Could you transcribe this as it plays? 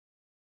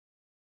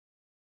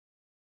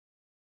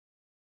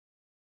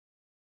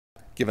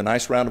Give a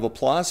nice round of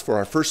applause for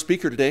our first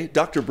speaker today,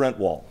 Dr. Brent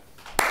Wall.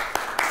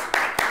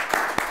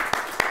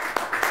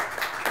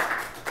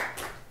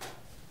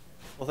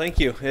 Well, thank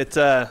you.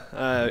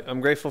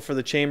 I'm grateful for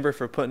the Chamber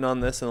for putting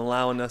on this and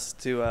allowing us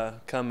to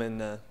come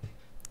and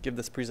give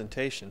this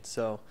presentation.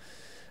 So,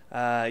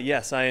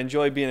 yes, I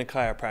enjoy being a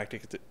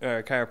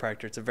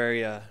chiropractor. It's a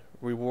very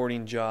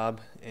rewarding job,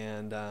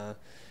 and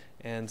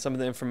some of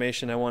the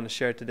information I want to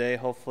share today,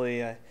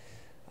 hopefully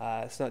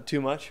it's not too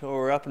much. Oh,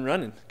 we're up and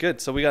running.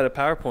 Good. So we got a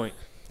PowerPoint.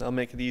 That'll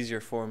make it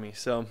easier for me.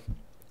 So,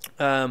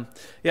 our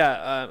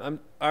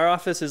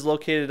office is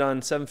located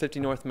on 750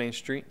 North Main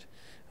Street.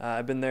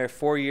 I've been there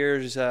 4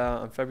 years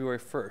on February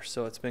 1st,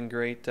 so it's been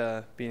great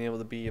being able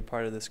to be a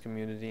part of this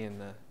community,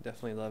 and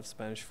definitely love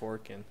Spanish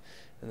Fork and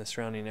the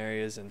surrounding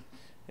areas, and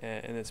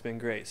it's been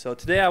great. So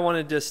today I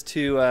wanted just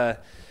to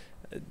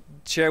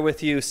share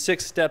with you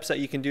 6 steps that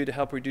you can do to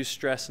help reduce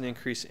stress and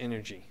increase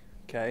energy.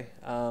 Okay.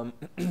 Do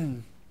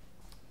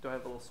I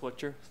have a little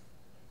switcher?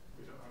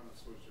 We don't have a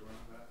switcher, we're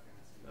not that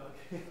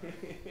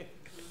fancy.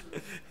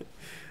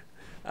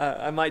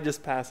 Okay. I might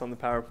just pass on the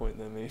PowerPoint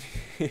then,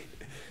 maybe.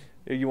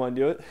 You want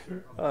to do it?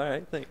 Sure. All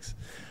right, thanks.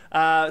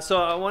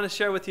 So I want to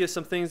share with you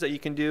some things that you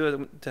can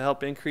do to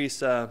help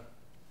increase your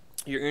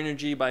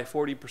energy by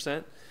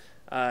 40%,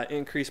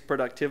 increase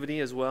productivity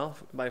as well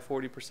by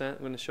 40%. I'm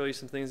going to show you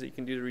some things that you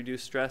can do to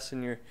reduce stress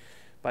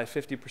by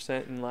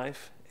 50% in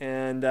life,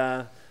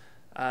 and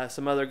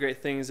some other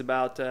great things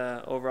about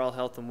overall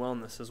health and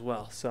wellness as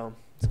well. So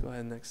let's go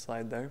ahead, next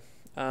slide there.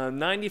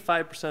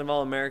 95% of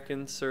all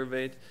Americans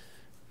surveyed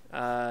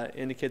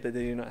indicate that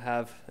they do not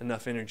have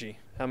enough energy.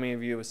 How many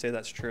of you would say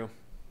that's true?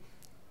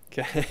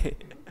 Okay.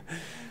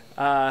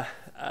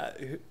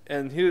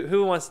 And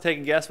who wants to take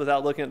a guess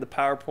without looking at the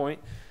PowerPoint?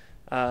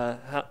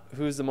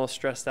 Who's the most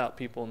stressed out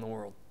people in the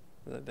world?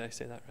 Did I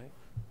say that right?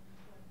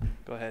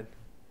 Go ahead.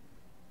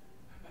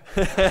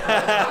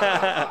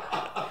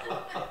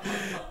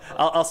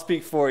 I'll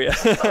speak for you.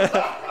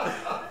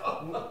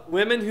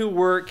 Women who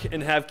work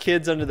and have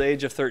kids under the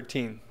age of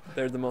 13,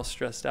 they're the most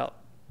stressed out.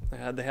 They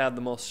have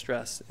the most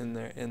stress in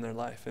their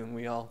life, and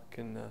we all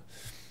can,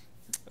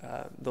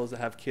 those that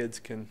have kids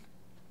can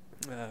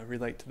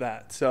relate to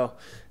that. So,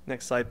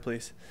 next slide,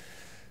 please.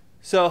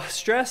 So,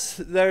 stress.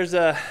 There's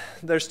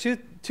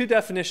two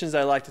definitions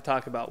I like to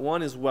talk about.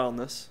 One is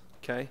wellness,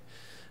 okay,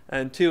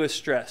 and 2 is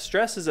stress.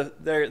 Stress is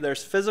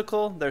there's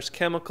physical, there's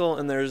chemical,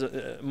 and there's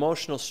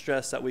emotional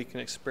stress that we can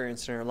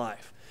experience in our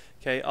life.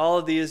 Okay, all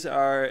of these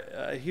are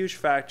a huge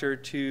factor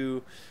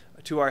to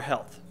our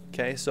health.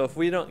 Okay, so if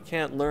we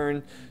can't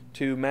learn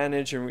to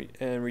manage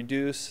and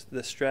reduce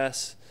the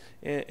stress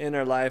in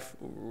our life,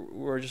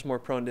 we're just more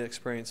prone to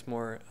experience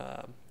more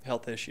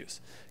health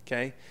issues.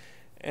 Okay,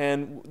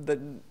 and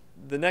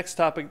the next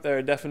topic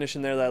or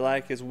definition there that I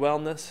like is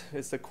wellness.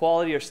 It's the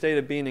quality or state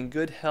of being in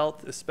good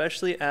health,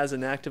 especially as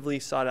an actively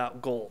sought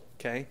out goal.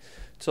 Okay,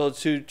 so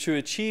to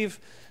achieve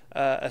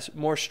a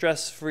more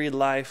stress-free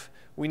life,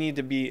 we need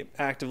to be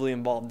actively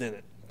involved in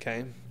it.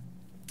 Okay.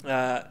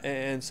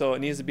 And so it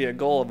needs to be a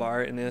goal of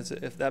ours, and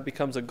if that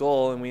becomes a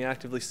goal and we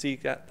actively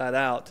seek that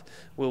out,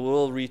 we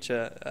will reach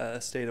a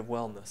state of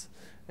wellness,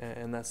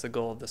 and that's the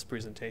goal of this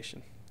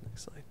presentation.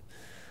 Next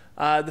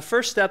slide. The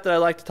first step that I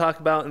like to talk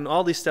about, and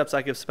all these steps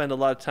I could spend a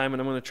lot of time,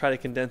 and I'm going to try to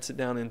condense it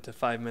down into a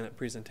 5-minute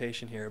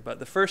presentation here, but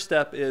the first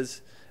step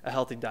is a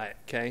healthy diet.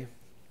 Okay,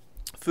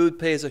 food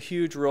plays a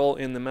huge role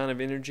in the amount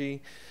of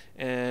energy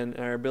and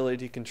our ability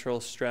to control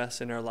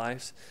stress in our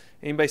lives.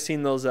 Anybody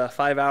seen those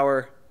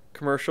 5-hour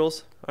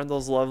commercials? Aren't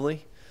those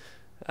lovely?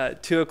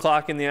 2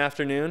 o'clock in the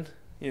afternoon,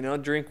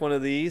 drink one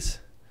of these,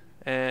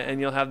 and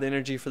you'll have the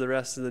energy for the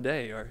rest of the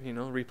day. Or,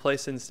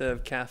 replace instead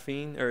of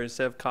caffeine or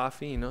instead of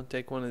coffee,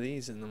 take one of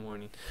these in the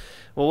morning.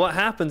 Well, what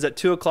happens at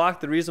 2 o'clock?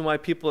 The reason why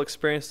people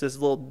experience this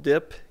little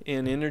dip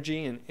in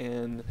energy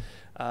and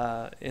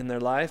in their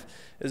life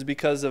is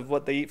because of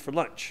what they eat for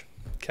lunch.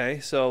 Okay,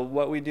 so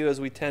what we do is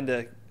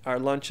our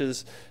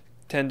lunches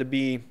tend to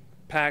be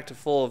packed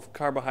full of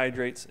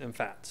carbohydrates and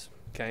fats.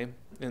 Okay,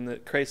 and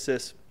that creates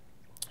this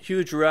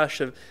huge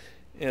rush of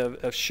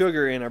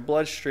sugar in our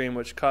bloodstream,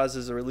 which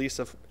causes a release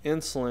of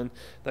insulin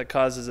that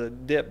causes a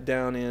dip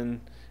down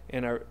in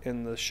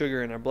the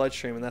sugar in our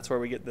bloodstream, and that's where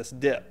we get this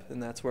dip,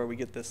 and that's where we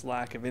get this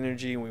lack of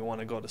energy, and we want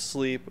to go to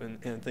sleep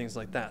and things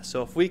like that.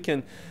 So if we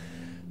can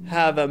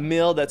have a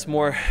meal that's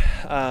more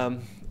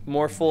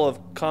full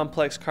of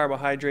complex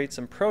carbohydrates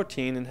and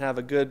protein, and have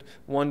a good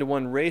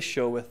 1-to-1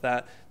 ratio with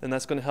that, then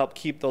that's going to help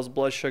keep those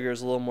blood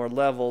sugars a little more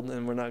leveled,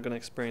 and we're not going to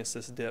experience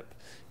this dip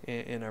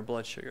in our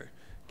blood sugar.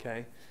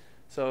 Okay,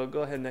 so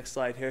go ahead, next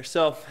slide here.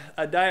 So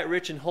a diet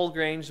rich in whole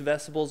grains,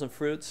 vegetables, and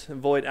fruits.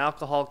 Avoid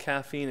alcohol,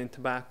 caffeine, and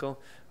tobacco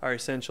are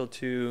essential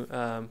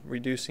to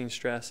reducing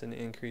stress and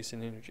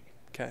increasing energy.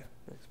 Okay,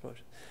 next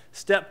motion.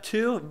 Step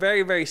 2,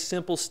 very, very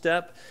simple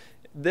step.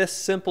 This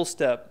simple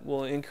step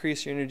will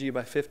increase your energy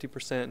by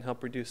 50% and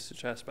help reduce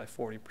stress by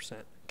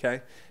 40%.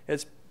 Okay,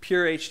 it's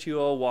pure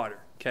H2O water.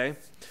 Okay,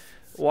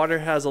 water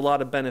has a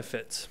lot of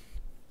benefits.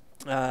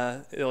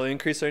 It'll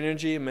increase our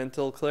energy,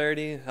 mental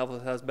clarity, help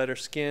us have better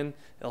skin.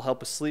 It'll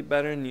help us sleep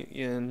better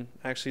and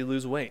actually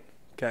lose weight.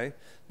 Okay,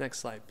 next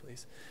slide,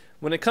 please.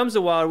 When it comes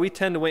to water, we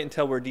tend to wait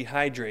until we're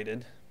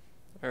dehydrated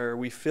or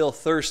we feel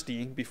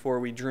thirsty before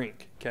we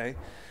drink. Okay,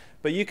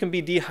 but you can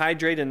be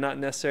dehydrated and not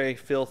necessarily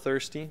feel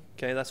thirsty.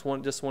 Okay, that's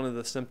just one of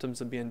the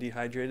symptoms of being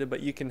dehydrated.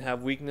 But you can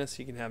have weakness,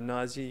 you can have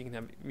nausea,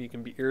 you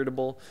can be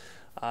irritable,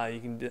 you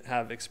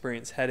can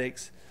experience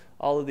headaches.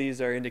 All of these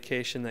are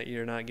indication that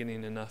you're not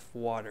getting enough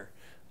water.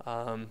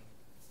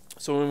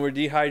 So when we're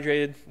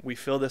dehydrated, we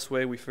feel this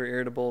way. We feel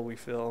irritable. We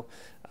feel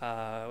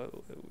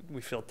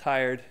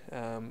tired.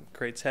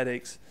 Creates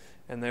headaches,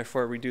 and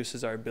therefore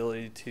reduces our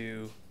ability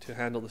to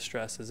handle the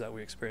stresses that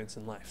we experience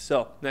in life.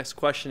 So next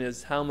question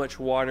is, how much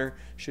water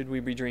should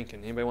we be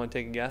drinking? Anybody want to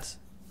take a guess?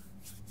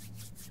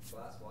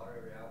 Glass of water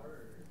every hour?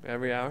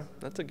 Every hour?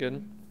 That's a good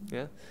one.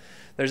 Yeah.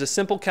 There's a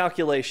simple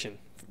calculation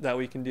that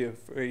we can do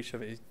for each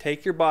of you.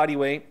 Take your body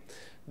weight,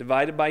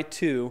 divide it by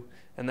 2,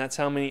 and that's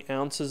how many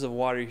ounces of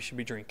water you should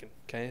be drinking.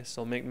 Okay,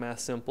 so make math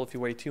simple. If you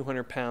weigh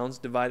 200 pounds,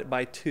 divide it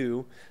by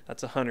 2,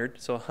 that's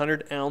 100. So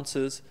 100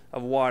 ounces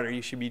of water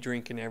you should be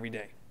drinking every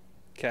day.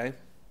 Okay.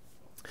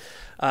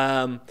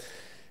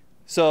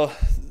 So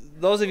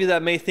those of you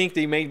that may think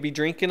that you may be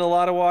drinking a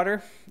lot of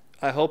water,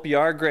 I hope you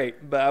are.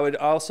 Great, but I would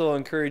also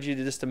encourage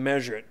you to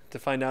measure it to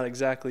find out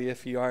exactly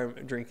if you are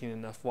drinking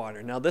enough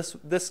water. Now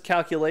this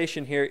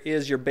calculation here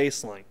is your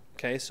baseline.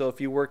 Okay, so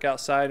if you work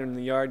outside or in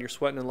the yard, you're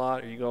sweating a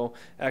lot, or you go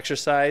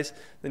exercise,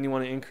 then you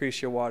want to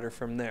increase your water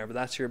from there. But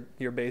that's your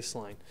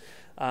baseline.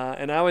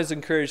 And I always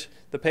encourage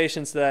the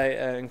patients that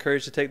I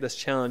encourage to take this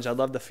challenge. I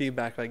love the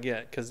feedback I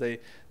get because they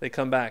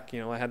come back.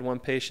 I had one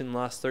patient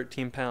lost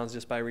 13 pounds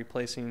just by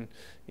replacing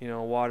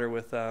water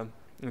with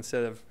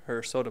instead of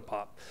her soda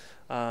pop.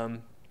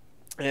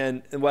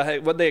 And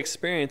what they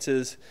experience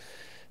is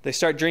they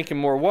start drinking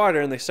more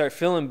water and they start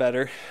feeling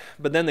better,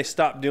 but then they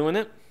stop doing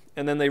it,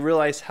 and then they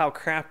realize how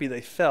crappy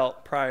they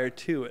felt prior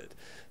to it.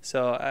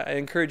 So I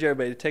encourage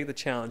everybody to take the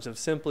challenge of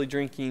simply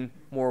drinking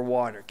more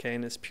water. Okay,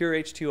 and it's pure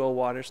H2O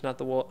water. It's not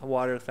the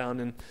water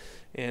found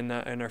in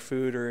our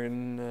food or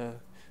in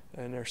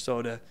our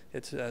soda.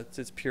 It's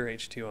pure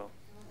H2O.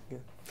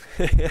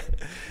 Yeah.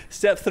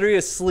 Step 3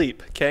 is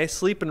sleep. Okay,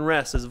 sleep and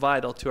rest is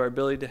vital to our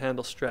ability to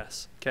handle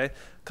stress. Okay,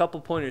 a couple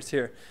pointers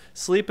here.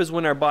 Sleep is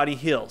when our body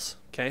heals.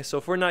 Okay, so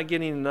if we're not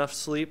getting enough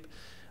sleep,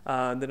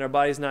 then our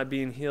body's not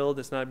being healed.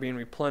 It's not being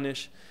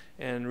replenished,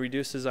 and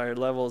reduces our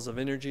levels of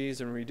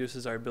energies and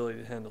reduces our ability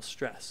to handle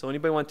stress. So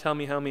anybody want to tell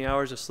me how many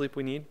hours of sleep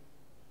we need?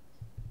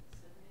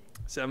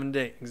 7 to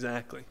 8,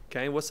 exactly.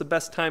 Okay, what's the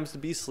best times to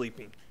be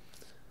sleeping?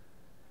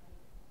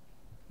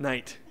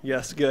 Night.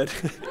 Yes, good.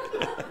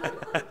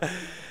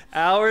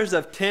 Hours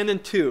of 10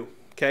 and 2.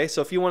 Okay,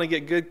 so if you want to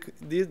get good,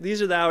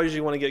 these are the hours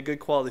you want to get good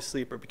quality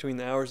sleep, are between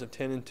the hours of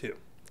 10 and 2.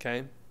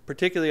 Okay,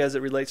 particularly as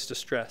it relates to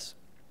stress,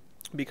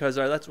 because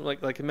that's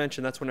like I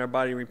mentioned, that's when our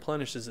body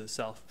replenishes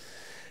itself.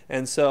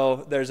 And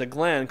so there's a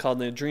gland called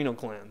the adrenal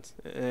gland,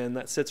 and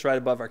that sits right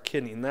above our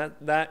kidney. And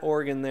that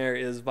organ there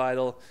is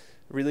vital,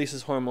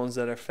 releases hormones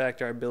that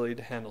affect our ability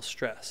to handle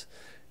stress.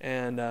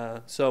 And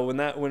so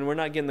when we're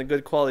not getting the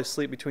good quality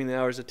sleep between the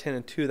hours of 10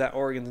 and 2, that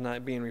organ's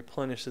not being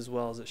replenished as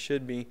well as it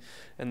should be,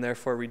 and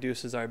therefore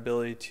reduces our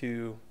ability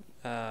to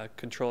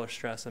control our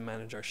stress and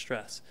manage our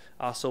stress.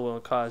 Also will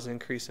cause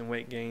increase in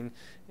weight gain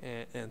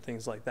and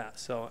things like that.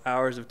 So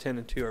hours of 10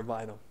 and 2 are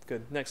vital.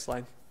 Good. Next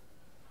slide.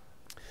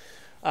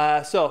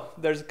 So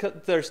there's a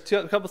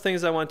couple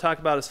things I want to talk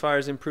about as far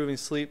as improving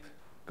sleep.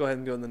 Go ahead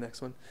and go to the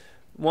next one.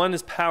 One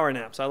is power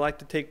naps. I like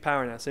to take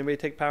power naps. Anybody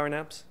take power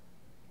naps?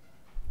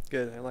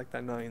 Good. I like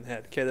that nodding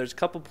head. Okay, there's a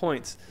couple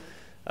points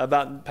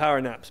about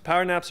power naps.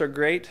 Power naps are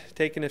great,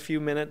 taking a few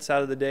minutes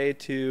out of the day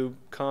to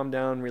calm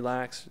down,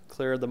 relax,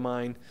 clear the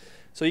mind.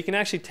 So you can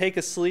actually take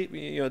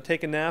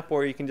a nap,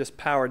 or you can just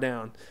power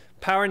down.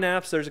 Power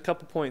naps, there's a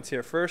couple points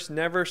here. First,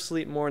 never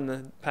sleep more than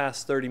the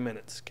past 30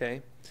 minutes,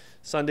 okay?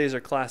 Sundays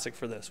are classic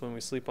for this. When we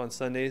sleep on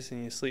Sundays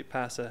and you sleep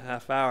past a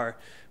half hour,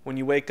 when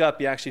you wake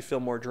up, you actually feel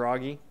more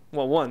groggy.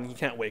 Well, one, you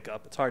can't wake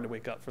up. It's hard to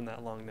wake up from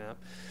that long nap.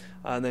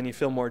 And then you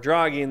feel more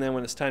groggy, and then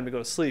when it's time to go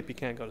to sleep, you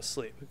can't go to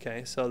sleep.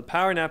 Okay, so the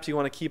power naps, you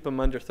want to keep them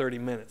under 30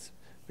 minutes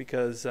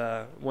because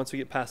once we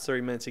get past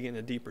 30 minutes, you get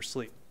into deeper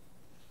sleep.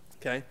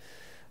 Okay,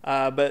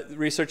 but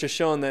research has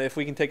shown that if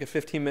we can take a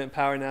 15-minute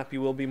power nap,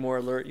 you will be more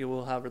alert, you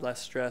will have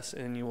less stress,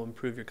 and you will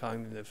improve your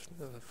cognitive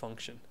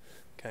function.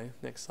 Okay,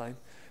 next slide.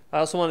 I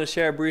also want to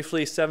share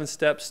briefly 7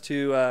 steps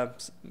to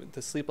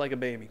sleep like a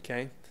baby.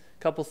 Okay,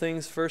 couple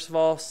things. First of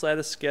all, set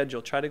a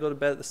schedule. Try to go to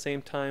bed at the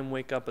same time,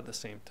 wake up at the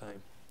same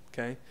time.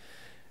 Okay.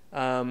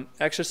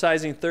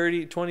 Exercising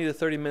 20 to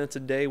 30 minutes a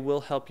day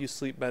will help you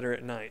sleep better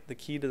at night. The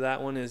key to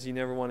that one is you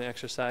never want to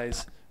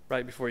exercise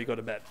right before you go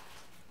to bed.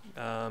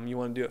 You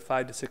want to do it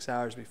 5 to 6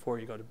 hours before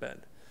you go to bed.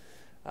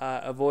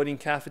 Avoiding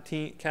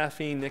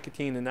caffeine,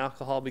 nicotine, and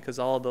alcohol, because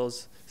all of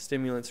those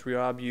stimulants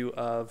rob you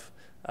of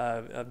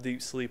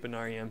deep sleep and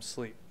REM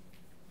sleep.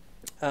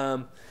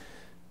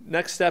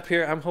 Next step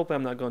here, I'm hoping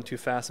I'm not going too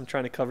fast. I'm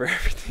trying to cover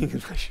everything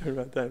in my short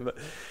amount of time. But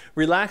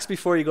relax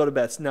before you go to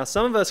bed. Now,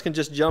 some of us can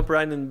just jump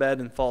right in bed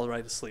and fall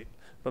right asleep,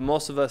 but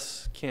most of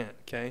us can't,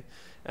 okay?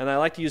 And I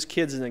like to use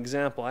kids as an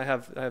example. I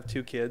have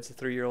 2 kids, a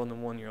 3-year-old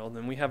and a 1-year-old,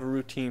 and we have a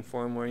routine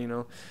for them where, you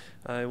know,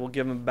 we'll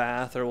give them a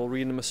bath, or we'll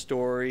read them a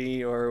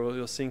story, or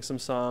we'll sing some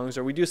songs,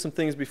 or we do some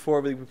things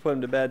before we put them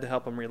to bed to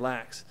help them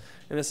relax.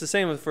 And it's the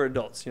same for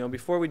adults. You know,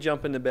 before we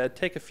jump into bed,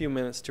 take a few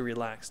minutes to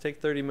relax.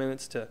 Take 30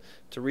 minutes to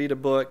read a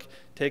book,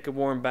 take a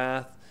warm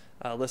bath,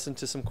 listen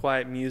to some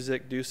quiet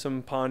music, do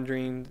some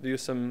pondering, do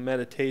some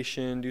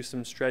meditation, do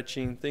some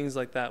stretching. Things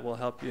like that will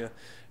help you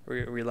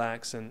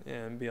relax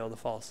and be able to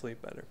fall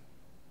asleep better.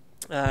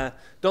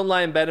 Don't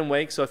lie in bed and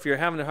wake. So if you're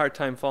having a hard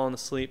time falling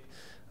asleep,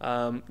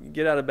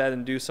 get out of bed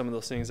and do some of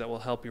those things that will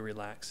help you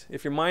relax.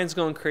 If your mind's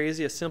going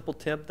crazy, a simple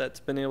tip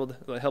that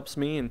helps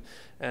me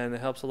and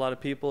it helps a lot of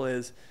people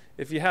is,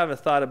 if you have a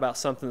thought about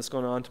something that's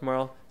going on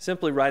tomorrow,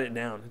 simply write it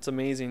down. It's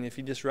amazing if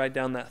you just write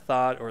down that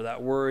thought or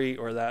that worry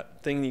or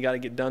that thing you got to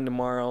get done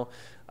tomorrow.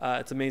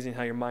 It's amazing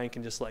how your mind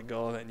can just let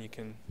go of it, and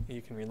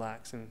you can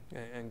relax and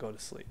go to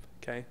sleep.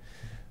 Okay.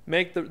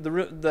 Make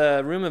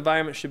the room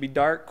environment should be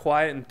dark,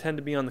 quiet, and tend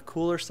to be on the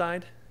cooler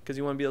side, because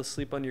you want to be able to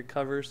sleep under your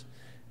covers.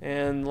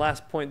 And the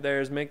last point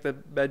there is make the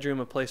bedroom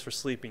a place for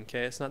sleeping.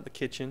 Okay, it's not the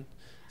kitchen,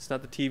 it's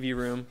not the TV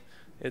room,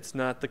 it's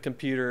not the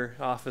computer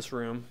office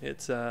room.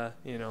 It's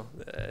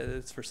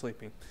it's for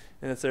sleeping.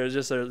 And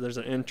there's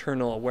an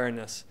internal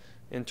awareness,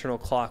 internal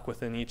clock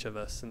within each of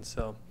us. And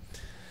so,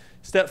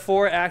 step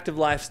 4, active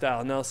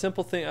lifestyle. Now, a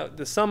simple thing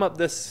to sum up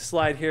this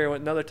slide here.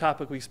 Another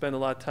topic we spend a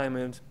lot of time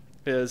in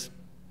is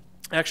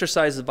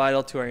exercise is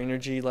vital to our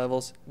energy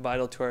levels,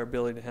 vital to our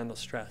ability to handle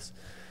stress.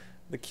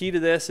 The key to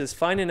this is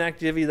find an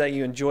activity that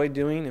you enjoy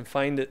doing and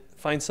find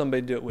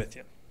somebody to do it with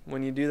you.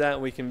 When you do that,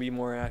 we can be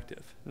more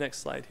active. Next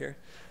slide here.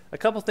 A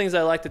couple things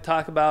I like to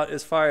talk about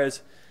as far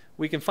as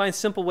we can find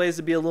simple ways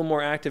to be a little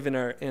more active in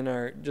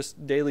our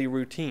just daily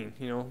routine.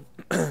 You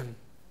know,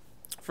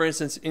 for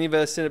instance, any of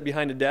us sit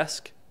behind a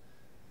desk.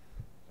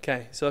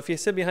 Okay, so if you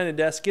sit behind a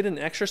desk, get an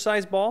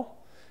exercise ball.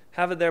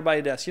 Have it there by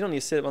your desk. You don't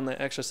need to sit on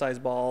the exercise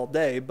ball all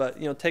day, but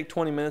take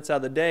 20 minutes out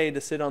of the day to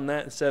sit on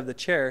that instead of the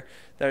chair.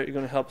 That are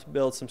going to help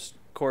build some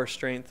core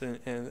strength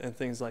and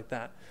things like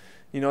that.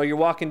 You're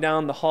walking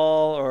down the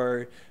hall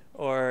or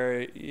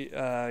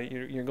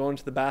you're going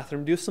to the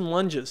bathroom. Do some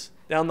lunges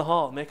down the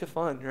hall. Make it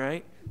fun,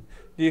 right?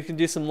 You can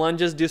do some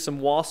lunges, do some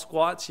wall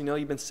squats.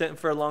 You've been sitting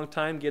for a long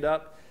time. Get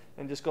up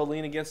and just go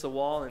lean against the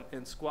wall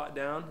and squat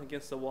down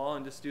against the wall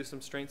and just do some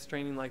strength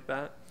training like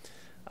that.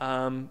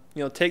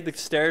 Take the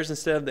stairs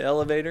instead of the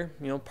elevator.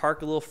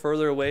 Park a little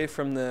further away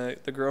from the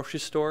grocery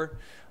store.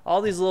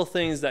 All these little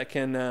things that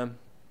can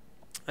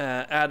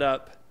add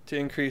up to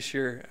increase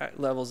your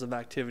levels of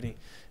activity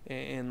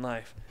in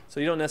life. So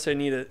you don't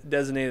necessarily need to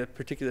designate a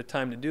particular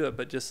time to do it,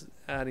 but just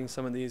adding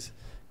some of these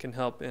can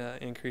help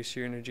increase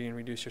your energy and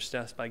reduce your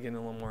stress by getting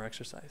a little more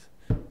exercise.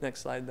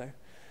 Next slide there.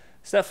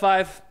 Step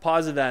 5,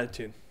 positive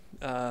attitude.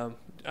 I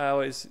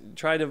always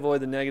try to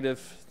avoid the negative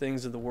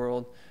things of the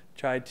world.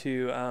 Try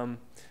to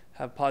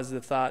have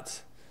positive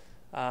thoughts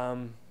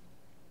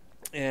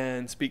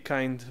and speak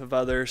kind of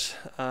others.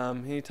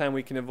 Anytime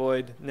we can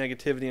avoid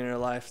negativity in our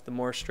life, the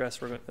more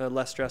stress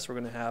less stress we're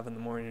going to have, and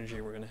the more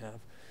energy we're going to have.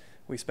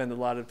 We spend a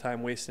lot of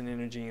time wasting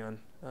energy on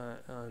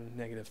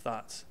negative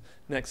thoughts.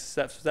 Next,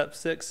 step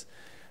 6,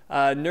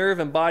 nerve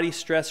and body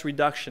stress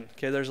reduction.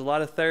 Okay, there's a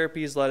lot of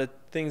therapies, a lot of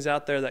things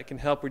out there that can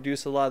help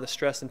reduce a lot of the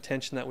stress and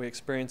tension that we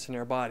experience in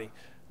our body.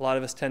 A lot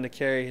of us tend to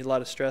carry a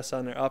lot of stress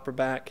on our upper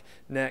back,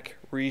 neck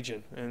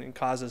region, and it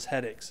causes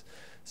headaches.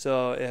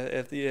 So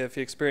if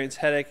you experience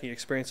headache, you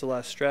experience a lot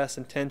of stress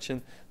and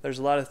tension, there's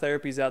a lot of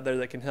therapies out there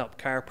that can help.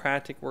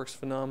 Chiropractic works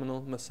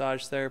phenomenal.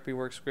 Massage therapy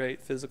works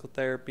great. Physical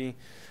therapy.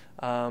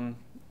 Acupuncture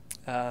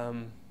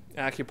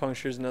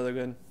is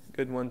another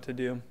good one to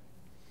do.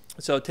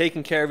 So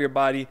taking care of your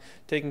body,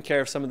 taking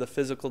care of some of the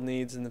physical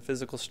needs and the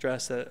physical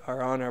stress that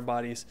are on our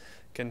bodies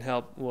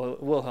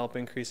will help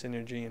increase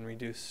energy and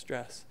reduce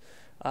stress.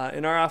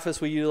 In our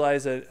office, we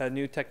utilize a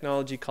new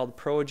technology called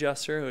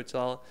Proadjustor,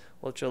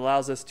 which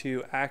allows us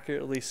to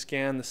accurately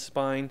scan the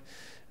spine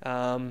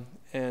and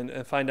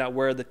find out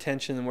where the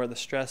tension and where the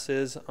stress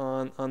is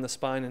on the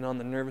spine and on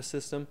the nervous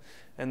system.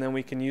 And then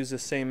we can use the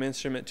same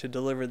instrument to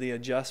deliver the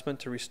adjustment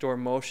to restore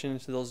motion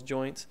to those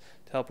joints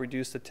to help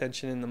reduce the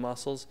tension in the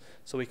muscles.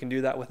 So we can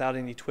do that without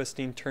any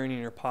twisting,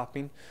 turning, or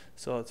popping.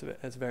 So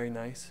it's very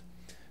nice.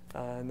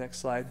 Next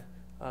slide.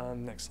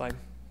 Next slide.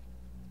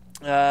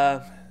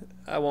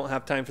 I won't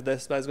have time for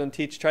this, but I was going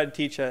to try to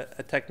teach a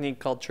technique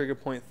called trigger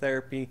point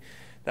therapy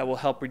that will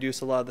help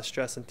reduce a lot of the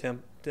stress and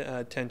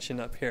tension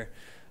up here.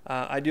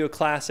 I do a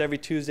class every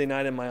Tuesday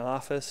night in my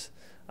office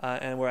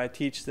and where I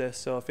teach this,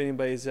 so if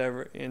anybody's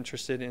ever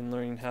interested in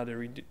learning how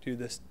to do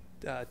this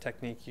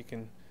technique, you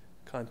can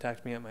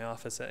contact me at my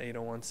office at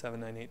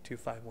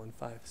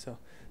 801-798-2515. So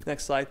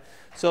next slide.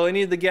 So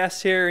any of the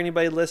guests here,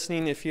 anybody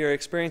listening, if you're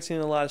experiencing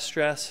a lot of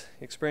stress,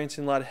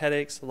 experiencing a lot of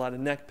headaches, a lot of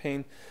neck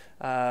pain,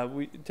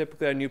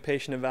 Typically our new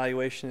patient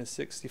evaluation is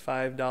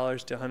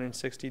 $65 to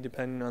 $160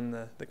 depending on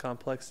the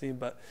complexity,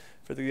 but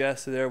for the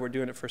guests there we're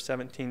doing it for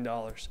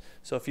 $17.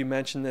 So if you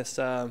mention this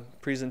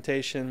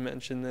presentation,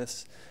 mention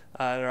this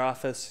at our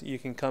office, you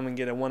can come and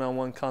get a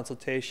one-on-one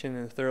consultation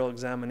and a thorough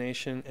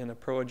examination and a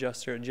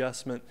Proadjustor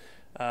adjustment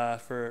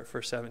for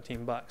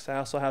 $17. I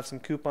also have some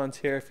coupons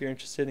here if you're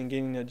interested in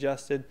getting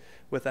adjusted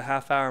with a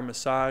half-hour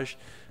massage.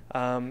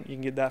 You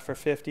can get that for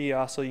 $50.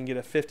 Also, you can get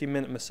a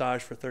 50-minute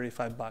massage for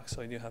 $35.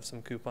 So I do have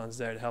some coupons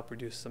there to help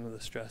reduce some of the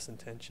stress and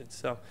tension.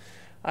 So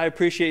I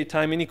appreciate your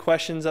time. Any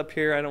questions up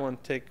here? I don't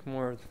want to take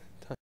more